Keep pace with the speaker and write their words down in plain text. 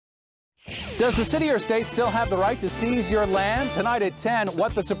Does the city or state still have the right to seize your land? Tonight at 10,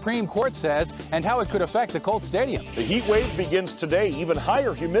 what the Supreme Court says and how it could affect the Colts Stadium. The heat wave begins today, even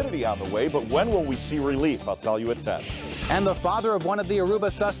higher humidity on the way, but when will we see relief? I'll tell you at 10. And the father of one of the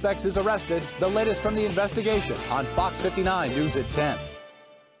Aruba suspects is arrested. The latest from the investigation on Fox 59 News at 10.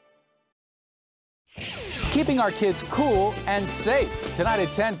 Keeping our kids cool and safe. Tonight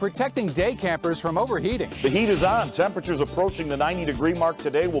at 10, protecting day campers from overheating. The heat is on. Temperatures approaching the 90-degree mark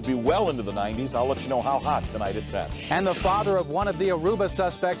today will be well into the 90s. I'll let you know how hot tonight at 10. And the father of one of the Aruba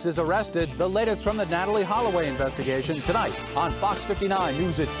suspects is arrested. The latest from the Natalie Holloway investigation tonight on Fox 59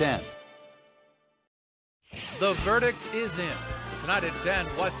 News at 10. The verdict is in. Tonight at 10,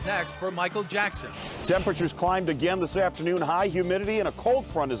 what's next for Michael Jackson? Temperatures climbed again this afternoon. High humidity and a cold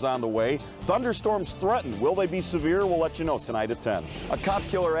front is on the way. Thunderstorms threaten. Will they be severe? We'll let you know tonight at 10. A cop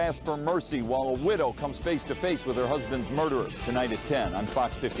killer asks for mercy while a widow comes face to face with her husband's murderer. Tonight at 10 on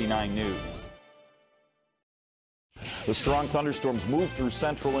Fox 59 News. The strong thunderstorms move through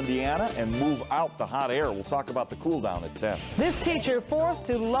central Indiana and move out the hot air. We'll talk about the cool down at 10. This teacher forced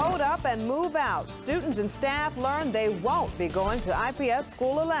to load up and move out. Students and staff learned they won't be going to IPS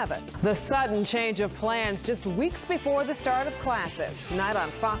School 11. The sudden change of plans just weeks before the start of classes. Tonight on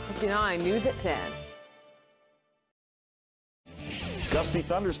Fox 59 News at 10. Gusty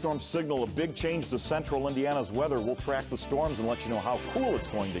thunderstorms signal a big change to central Indiana's weather. We'll track the storms and let you know how cool it's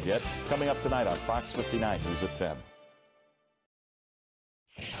going to get. Coming up tonight on Fox 59 News at 10.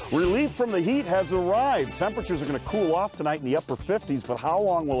 Relief from the heat has arrived. Temperatures are going to cool off tonight in the upper 50s, but how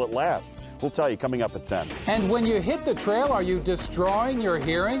long will it last? We'll tell you coming up at 10. And when you hit the trail, are you destroying your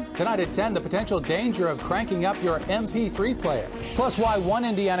hearing? Tonight at 10, the potential danger of cranking up your MP3 player. Plus why one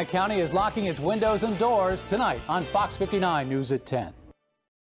Indiana county is locking its windows and doors tonight on Fox 59 News at 10.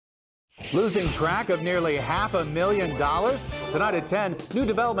 Losing track of nearly $500,000? Tonight at 10, new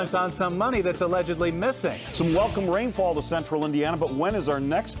developments on some money that's allegedly missing. Some welcome rainfall to central Indiana, but when is our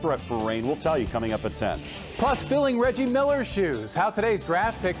next threat for rain? We'll tell you coming up at 10. Plus, filling Reggie Miller's shoes. How today's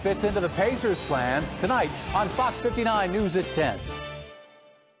draft pick fits into the Pacers' plans. Tonight on Fox 59 News at 10.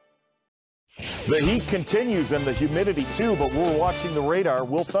 The heat continues and the humidity too, but we're watching the radar.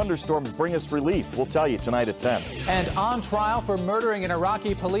 Will thunderstorms bring us relief? We'll tell you tonight at 10. And on trial for murdering an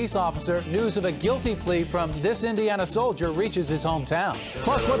Iraqi police officer, news of a guilty plea from this Indiana soldier reaches his hometown.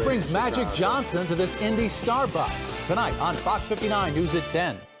 Plus, what brings Magic Johnson to this Indy Starbucks? Tonight on Fox 59 News at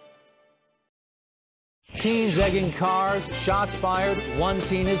 10. Teens egging cars, shots fired, one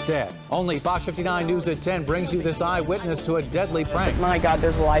teen is dead. Only Fox 59 News at 10 brings you this eyewitness to a deadly prank. My God,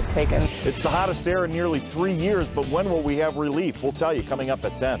 there's a life taken. It's the hottest air in nearly 3 years, but when will we have relief? We'll tell you coming up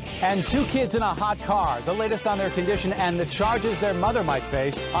at 10. And two kids in a hot car, the latest on their condition and the charges their mother might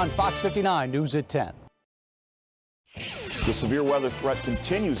face on Fox 59 News at 10. The severe weather threat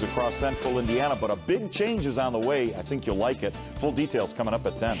continues across central Indiana, but a big change is on the way. I think you'll like it. Full details coming up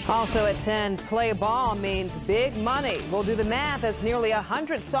at 10. Also at 10, play ball means big money. We'll do the math as nearly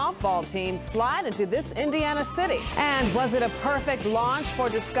 100 softball teams slide into this Indiana city. And was it a perfect launch for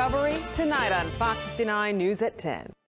Discovery? Tonight on Fox 59 News at 10.